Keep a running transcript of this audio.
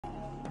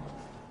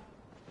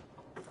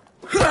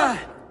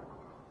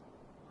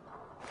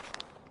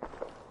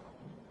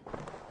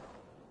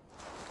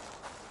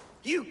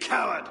You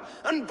coward!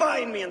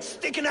 Unbind me and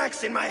stick an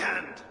axe in my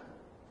hand!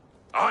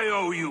 I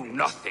owe you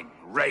nothing,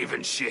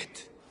 raven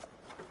shit.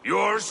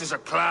 Yours is a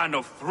clan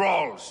of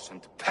thralls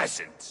and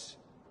peasants.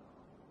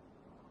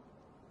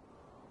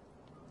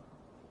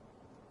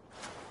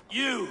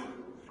 You!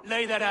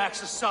 Lay that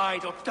axe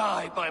aside or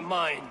die by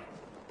mine.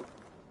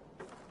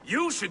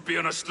 You should be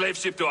on a slave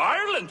ship to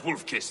Ireland,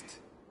 Wolf-Kissed.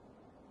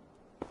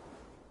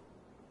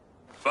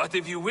 But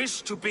if you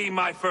wish to be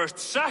my first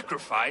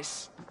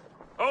sacrifice,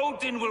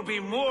 Odin will be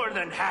more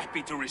than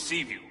happy to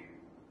receive you.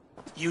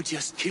 You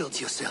just killed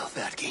yourself,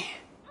 Atki.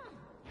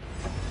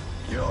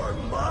 You're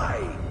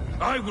mine!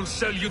 I will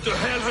sell you to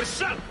Hel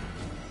herself!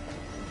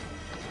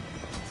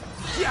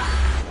 Yeah!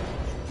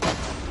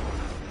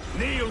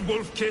 Kneel,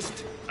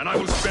 Wolf-Kissed, and I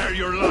will spare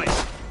your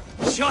life.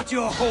 Shut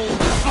your hole and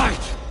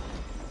fight!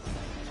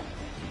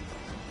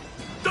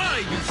 Die,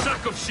 you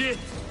sack of shit!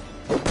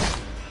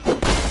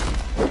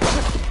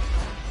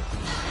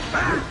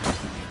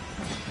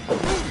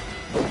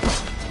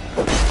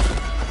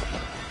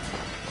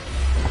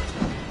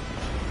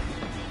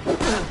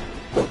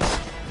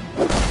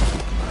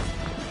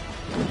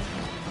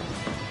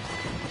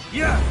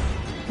 Yeah!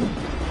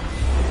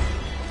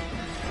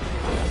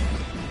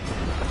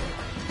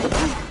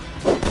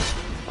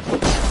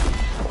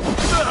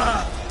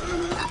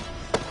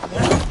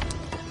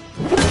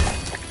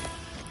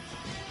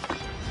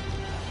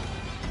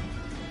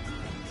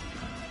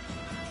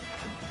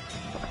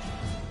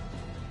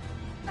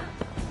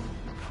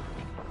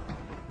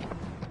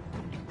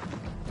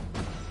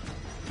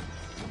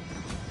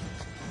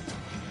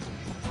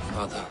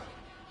 Father,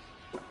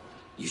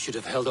 you should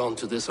have held on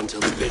to this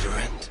until the bitter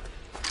end.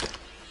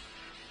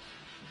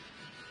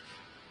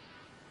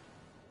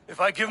 If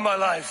I give my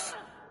life,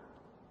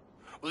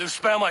 will you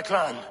spare my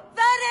clan?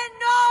 Then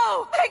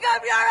no! Pick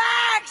up your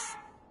axe!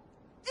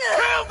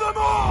 Kill them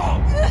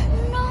all!